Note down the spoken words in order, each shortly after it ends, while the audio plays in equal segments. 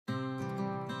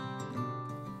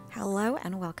Hello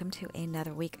and welcome to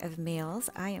another week of meals.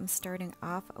 I am starting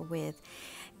off with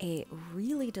a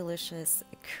really delicious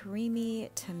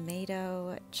creamy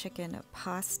tomato chicken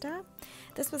pasta.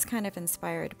 This was kind of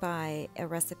inspired by a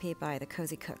recipe by the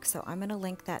Cozy Cook, so I'm going to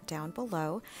link that down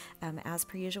below. As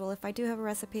per usual, if I do have a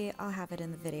recipe, I'll have it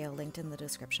in the video linked in the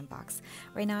description box.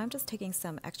 Right now I'm just taking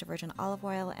some extra virgin olive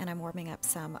oil and I'm warming up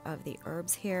some of the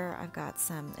herbs here. I've got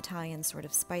some Italian sort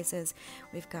of spices.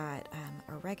 We've got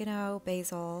oregano,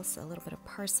 basil, a little bit of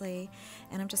parsley,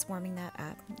 and I'm just warming that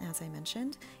up as I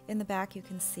mentioned. In the back you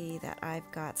can see that I've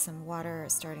got some water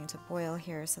starting to boil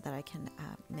here so that I can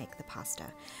make the pasta.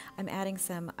 I'm adding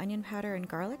some onion powder and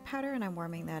garlic powder and I'm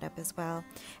warming that up as well,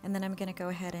 and then I'm going to go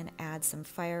ahead and add some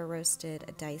fire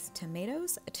roasted diced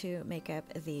tomatoes to make up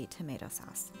the tomato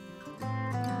sauce.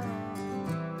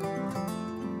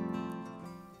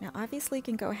 Now obviously you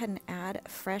can go ahead and add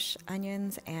fresh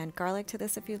onions and garlic to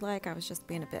this if you'd like. I was just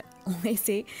being a bit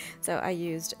lazy, so I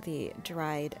used the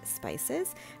dried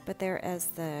spices, but there is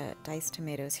the diced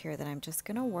tomatoes here that I'm just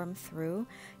going to warm through.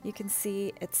 You can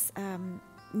see it's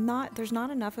there's not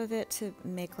enough of it to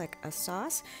make like a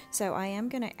sauce, so I am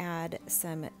going to add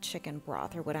some chicken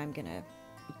broth, or what I'm going to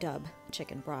dub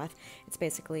chicken broth. It's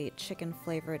basically chicken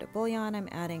flavored bouillon. I'm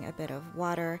adding a bit of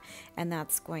water, and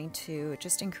that's going to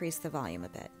just increase the volume a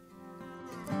bit.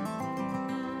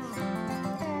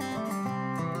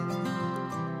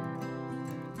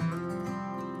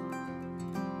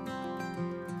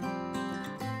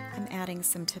 Adding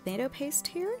some tomato paste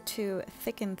here to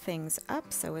thicken things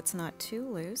up so it's not too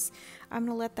loose. I'm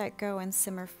going to let that go and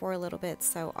simmer for a little bit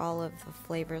so all of the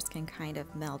flavors can kind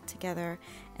of meld together,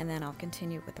 and then I'll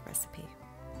continue with the recipe.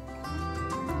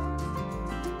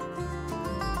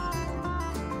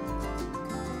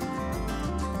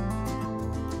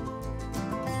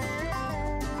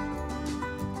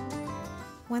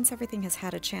 Once everything has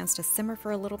had a chance to simmer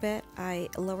for a little bit, I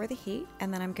lower the heat,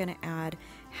 and then I'm going to add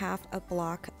half a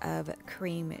block of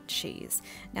cream cheese.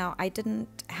 Now, I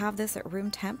didn't have this at room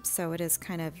temp, so it is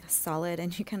kind of solid,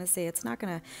 and you kind of see it's not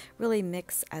going to really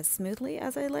mix as smoothly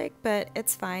as I like, but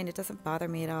it's fine. It doesn't bother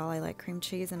me at all. I like cream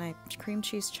cheese, and cream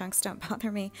cheese chunks don't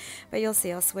bother me, but you'll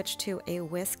see I'll switch to a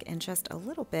whisk in just a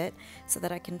little bit so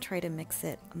that I can try to mix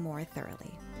it more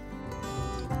thoroughly.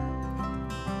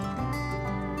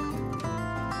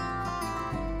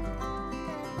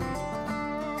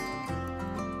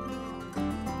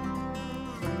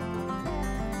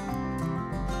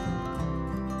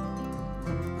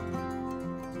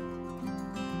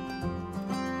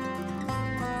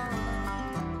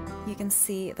 You can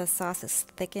see the sauce is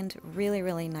thickened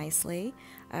really nicely.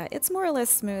 It's more or less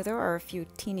smooth. There are a few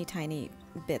teeny tiny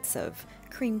bits of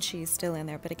cream cheese still in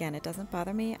there, but again, it doesn't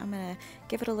bother me. I'm gonna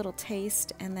give it a little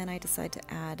taste, and then I decide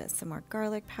to add some more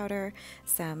garlic powder,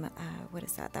 some, what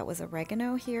is that? That was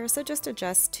oregano here, so just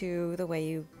adjust to the way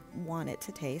you want it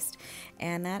to taste,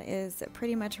 and that is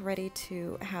pretty much ready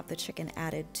to have the chicken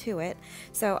added to it.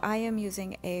 So I am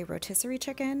using a rotisserie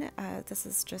chicken. This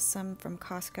is just some from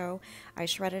Costco. I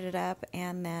shredded it up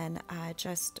and then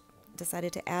just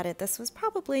decided to add it. This was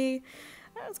probably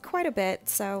it's quite a bit,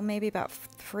 so maybe about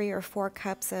 3 or 4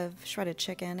 cups of shredded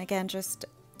chicken. Again, just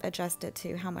adjust it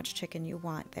to how much chicken you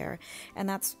want there, and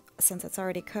that's, since it's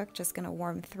already cooked, just going to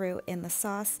warm through in the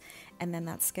sauce, and then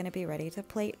that's going to be ready to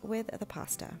plate with the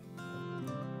pasta.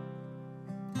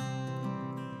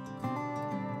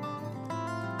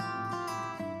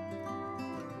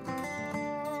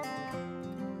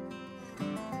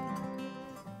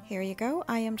 Here you go.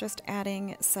 I am just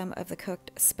adding some of the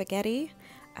cooked spaghetti.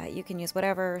 You can use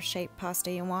whatever shaped pasta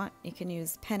you want. You can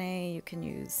use penne, you can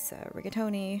use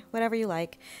rigatoni, whatever you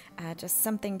like. Just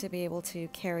something to be able to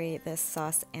carry this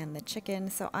sauce and the chicken.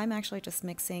 So I'm actually just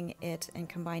mixing it and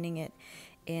combining it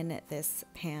in this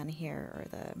pan here, or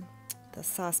the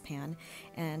saucepan,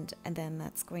 and then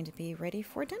that's going to be ready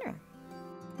for dinner.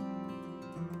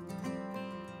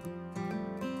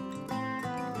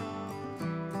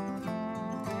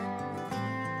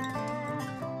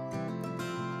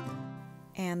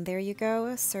 And there you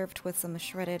go, served with some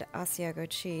shredded Asiago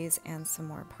cheese and some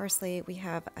more parsley. We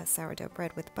have a sourdough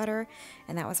bread with butter,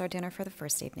 and that was our dinner for the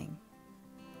first evening.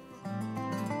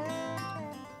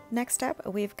 Next up,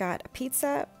 we've got a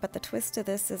pizza, but the twist to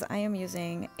this is I am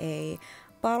using a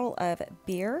bottle of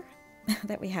beer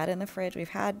that we had in the fridge.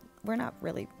 We're not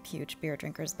really huge beer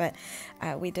drinkers, but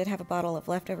we did have a bottle of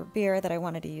leftover beer that I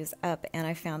wanted to use up, and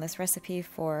I found this recipe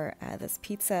for this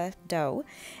pizza dough,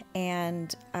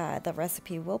 and the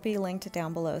recipe will be linked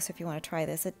down below, so if you want to try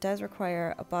this. It does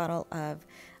require a bottle of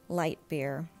light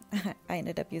beer, I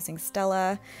ended up using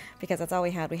Stella because that's all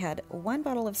we had. We had 1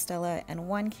 bottle of Stella and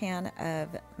 1 can of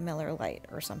Miller Lite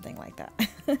or something like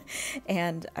that.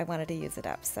 And I wanted to use it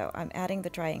up. So I'm adding the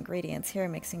dry ingredients here,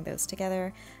 mixing those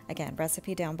together. Again,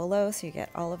 recipe down below so you get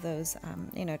all of those,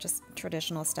 you know, just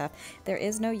traditional stuff. There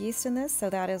is no yeast in this, so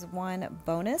that is one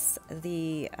bonus.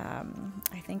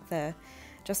 I think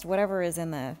just whatever is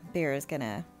in the beer is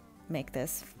gonna make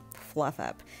this fluff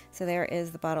up. So there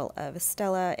is the bottle of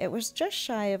Stella. It was just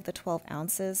shy of the 12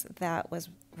 ounces that was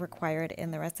required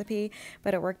in the recipe,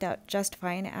 but it worked out just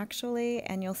fine actually.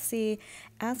 And you'll see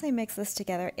as I mix this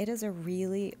together, it is a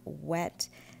really wet,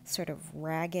 sort of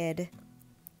ragged,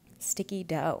 sticky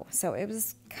dough. So it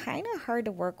was kind of hard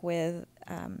to work with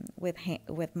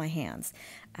my hands.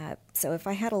 So if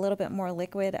I had a little bit more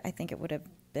liquid, I think it would have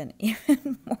been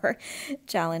even more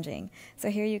challenging. So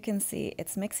here you can see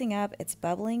it's mixing up, it's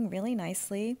bubbling really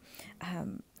nicely,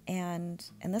 and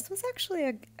this was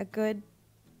actually a good,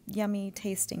 yummy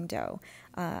tasting dough.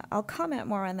 I'll comment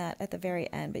more on that at the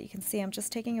very end, but you can see I'm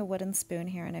just taking a wooden spoon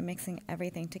here and I'm mixing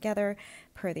everything together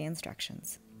per the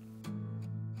instructions.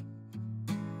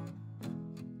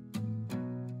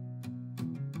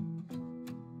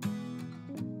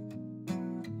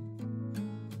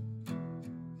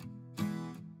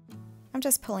 I'm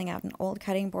just pulling out an old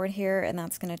cutting board here, and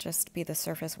that's going to just be the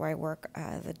surface where I work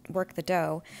the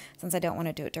dough, since I don't want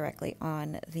to do it directly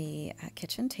on the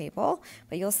kitchen table.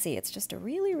 But you'll see it's just a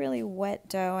really, really wet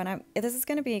dough, and this is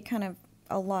going to be kind of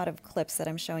a lot of clips that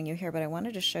I'm showing you here, but I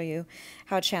wanted to show you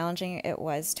how challenging it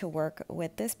was to work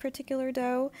with this particular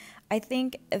dough. I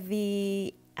think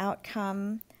the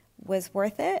outcome was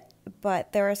worth it,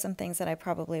 but there are some things that I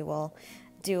probably will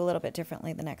do a little bit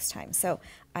differently the next time. So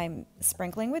I'm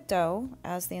sprinkling with dough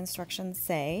as the instructions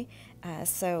say,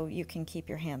 so you can keep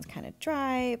your hands kind of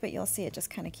dry, but you'll see it just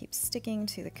kind of keeps sticking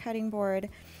to the cutting board.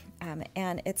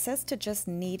 And it says to just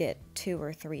knead it 2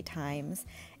 or 3 times,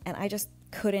 and I just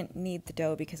couldn't knead the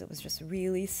dough because it was just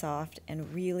really soft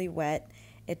and really wet.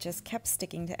 It just kept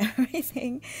sticking to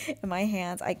everything in my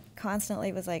hands. I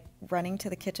constantly was like running to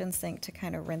the kitchen sink to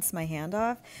kind of rinse my hand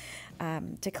off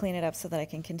to clean it up so that I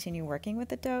can continue working with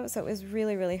the dough. So it was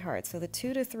really, really hard. So the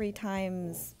 2 to 3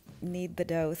 times knead the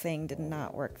dough thing did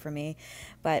not work for me.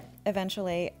 But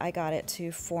eventually I got it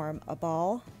to form a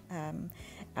ball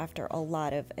after a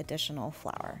lot of additional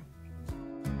flour.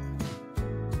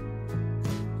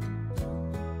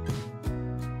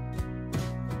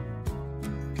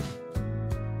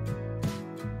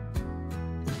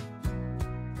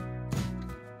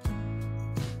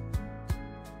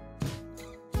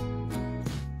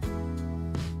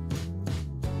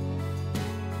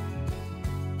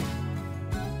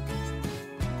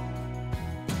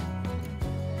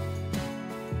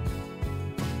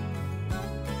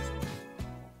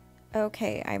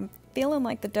 Okay, I'm feeling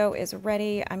like the dough is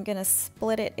ready. I'm gonna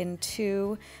split it in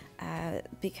 2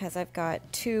 because I've got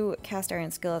 2 cast iron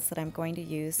skillets that I'm going to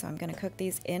use. So I'm gonna cook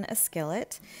these in a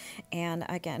skillet. And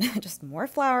again, just more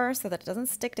flour so that it doesn't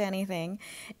stick to anything.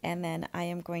 And then I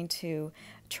am going to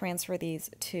transfer these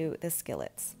to the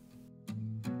skillets.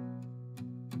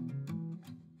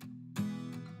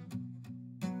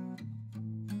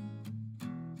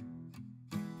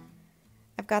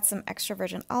 Got some extra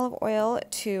virgin olive oil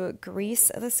to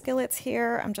grease the skillets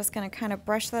here. I'm just going to kind of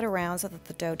brush that around so that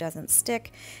the dough doesn't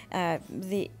stick.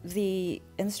 The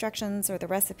instructions or the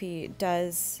recipe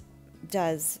does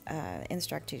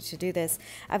instruct you to do this.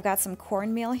 I've got some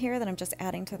cornmeal here that I'm just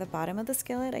adding to the bottom of the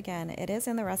skillet. Again, it is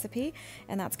in the recipe,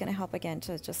 and that's going to help again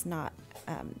to just not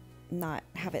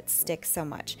have it stick so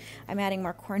much. I'm adding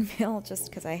more cornmeal just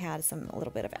because I had a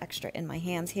little bit of extra in my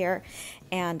hands here.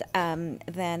 And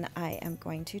then I am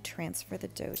going to transfer the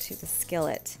dough to the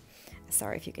skillet.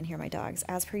 Sorry if you can hear my dogs.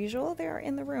 As per usual, they're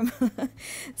in the room.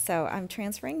 So I'm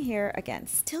transferring here. Again,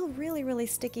 still really, really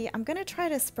sticky. I'm going to try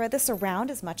to spread this around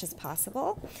as much as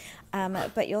possible.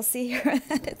 But you'll see here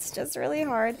that it's just really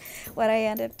hard. What I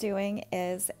end up doing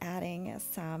is adding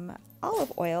some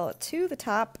olive oil to the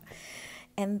top.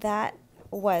 And that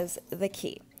was the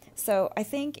key. So I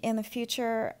think in the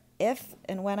future, if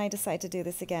and when I decide to do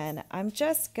this again, I'm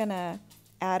just gonna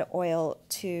add oil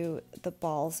to the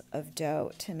balls of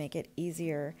dough to make it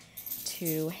easier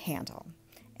to handle.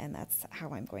 And that's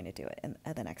how I'm going to do it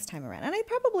the next time around. And I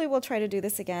probably will try to do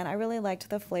this again. I really liked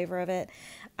the flavor of it.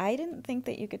 I didn't think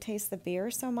that you could taste the beer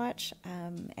so much,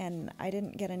 and I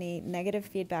didn't get any negative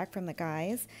feedback from the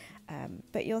guys,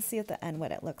 but you'll see at the end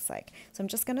what it looks like. So I'm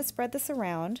just going to spread this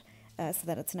around so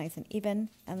that it's nice and even,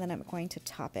 and then I'm going to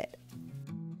top it.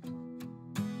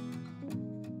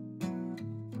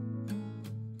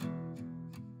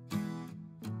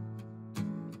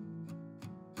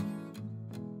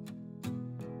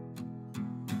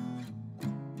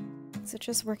 So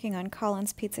just working on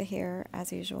Colin's pizza here.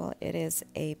 As usual, it is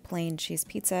a plain cheese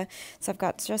pizza. So I've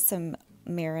got just some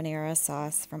marinara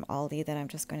sauce from Aldi that I'm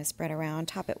just going to spread around,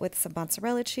 top it with some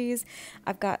mozzarella cheese.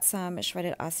 I've got some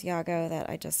shredded Asiago that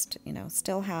I just,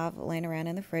 still have laying around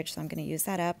in the fridge, so I'm going to use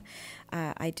that up.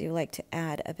 I do like to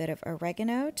add a bit of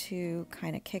oregano to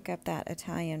kind of kick up that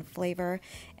Italian flavor,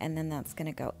 and then that's going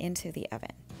to go into the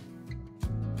oven.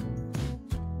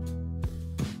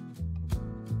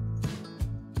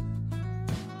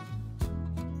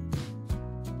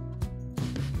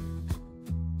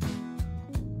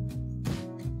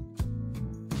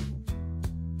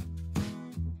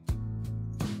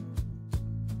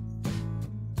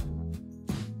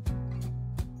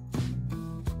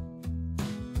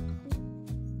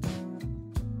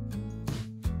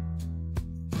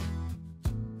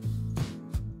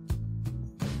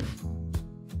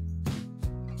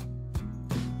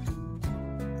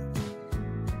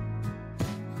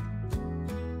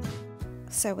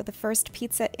 So with the first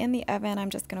pizza in the oven,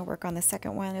 I'm just going to work on the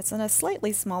second one. It's in a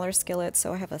slightly smaller skillet,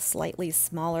 so I have a slightly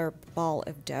smaller ball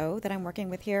of dough that I'm working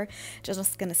with here.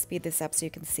 Just going to speed this up so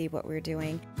you can see what we're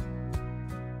doing.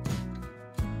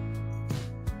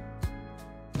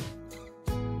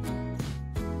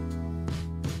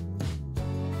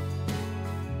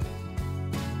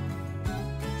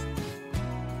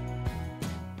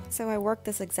 So I worked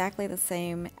this exactly the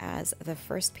same as the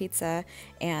first pizza,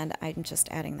 and I'm just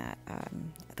adding that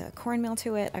the cornmeal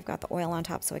to it. I've got the oil on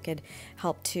top so it could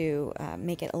help to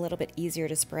make it a little bit easier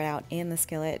to spread out in the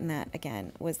skillet, and that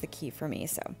again was the key for me.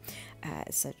 So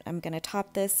I'm going to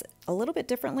top this a little bit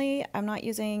differently. I'm not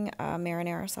using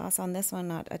marinara sauce on this one,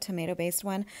 not a tomato-based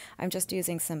one. I'm just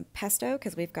using some pesto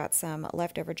because we've got some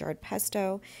leftover jarred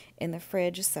pesto in the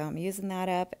fridge, so I'm using that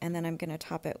up, and then I'm going to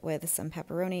top it with some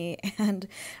pepperoni and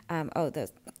the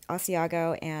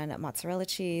Asiago and mozzarella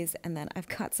cheese, and then I've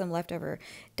got some leftover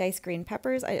diced green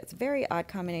peppers. It's a very odd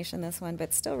combination, this one,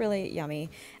 but still really yummy,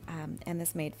 and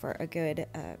this made for a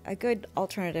good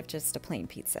alternative just to plain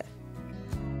pizza.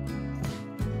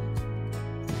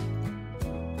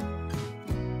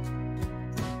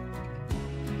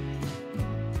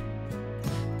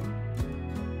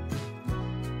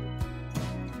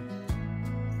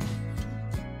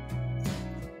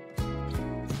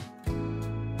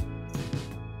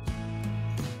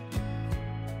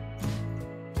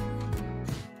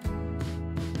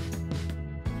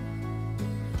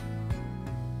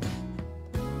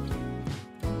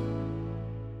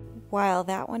 While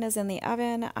that one is in the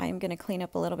oven, I'm going to clean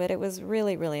up a little bit. It was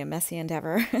really, really a messy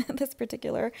endeavor, this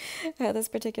particular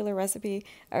recipe,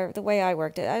 or the way I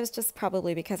worked it. I was just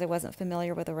probably because I wasn't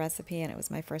familiar with the recipe and it was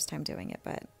my first time doing it,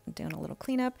 but I'm doing a little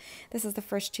cleanup. This is the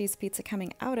first cheese pizza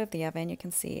coming out of the oven. You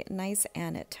can see nice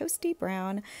and toasty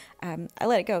brown. I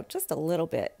let it go just a little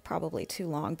bit, probably too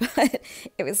long, but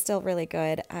it was still really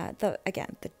good.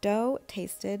 Again, the dough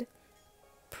tasted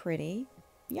pretty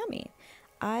yummy.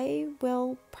 I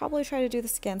will probably try to do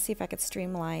this again, see if I could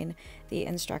streamline the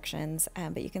instructions,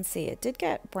 but you can see it did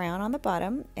get brown on the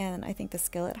bottom, and I think the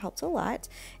skillet helped a lot.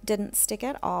 It didn't stick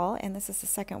at all, and this is the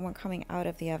second one coming out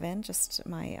of the oven, just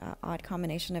my odd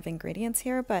combination of ingredients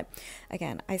here, but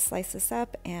again, I slice this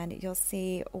up and you'll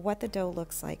see what the dough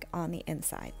looks like on the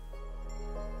inside.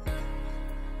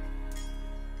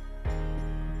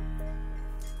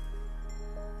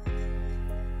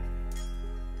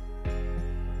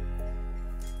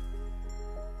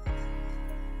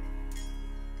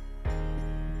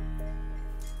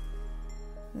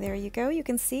 There you go. You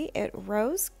can see it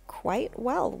rose quite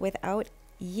well without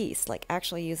yeast, like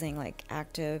actually using like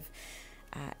active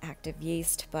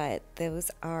yeast, but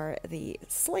those are the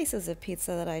slices of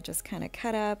pizza that I just kind of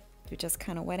cut up. We just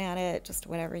kind of went at it, just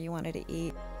whatever you wanted to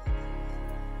eat.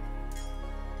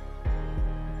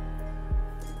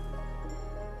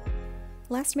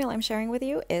 Last meal I'm sharing with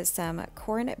you is some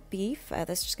corned beef.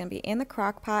 This is just going to be in the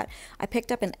crock pot. I picked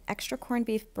up an extra corned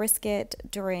beef brisket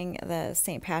during the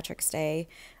St. Patrick's Day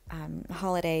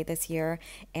holiday this year,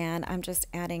 and I'm just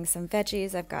adding some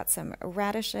veggies. I've got some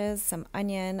radishes, some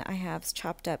onion, I have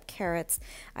chopped up carrots.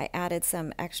 I added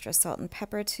some extra salt and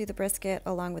pepper to the brisket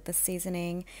along with the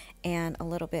seasoning and a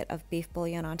little bit of beef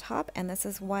bouillon on top, and this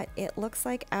is what it looks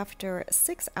like after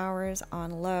 6 hours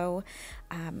on low.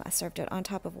 I served it on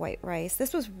top of white rice.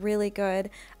 This was really good,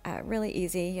 really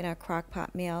easy, crock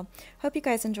pot meal. Hope you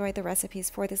guys enjoyed the recipes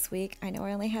for this week. I know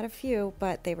I only had a few,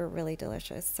 but they were really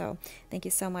delicious. So thank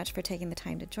you so much for taking the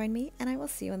time to join me, and I will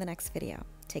see you in the next video.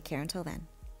 Take care until then.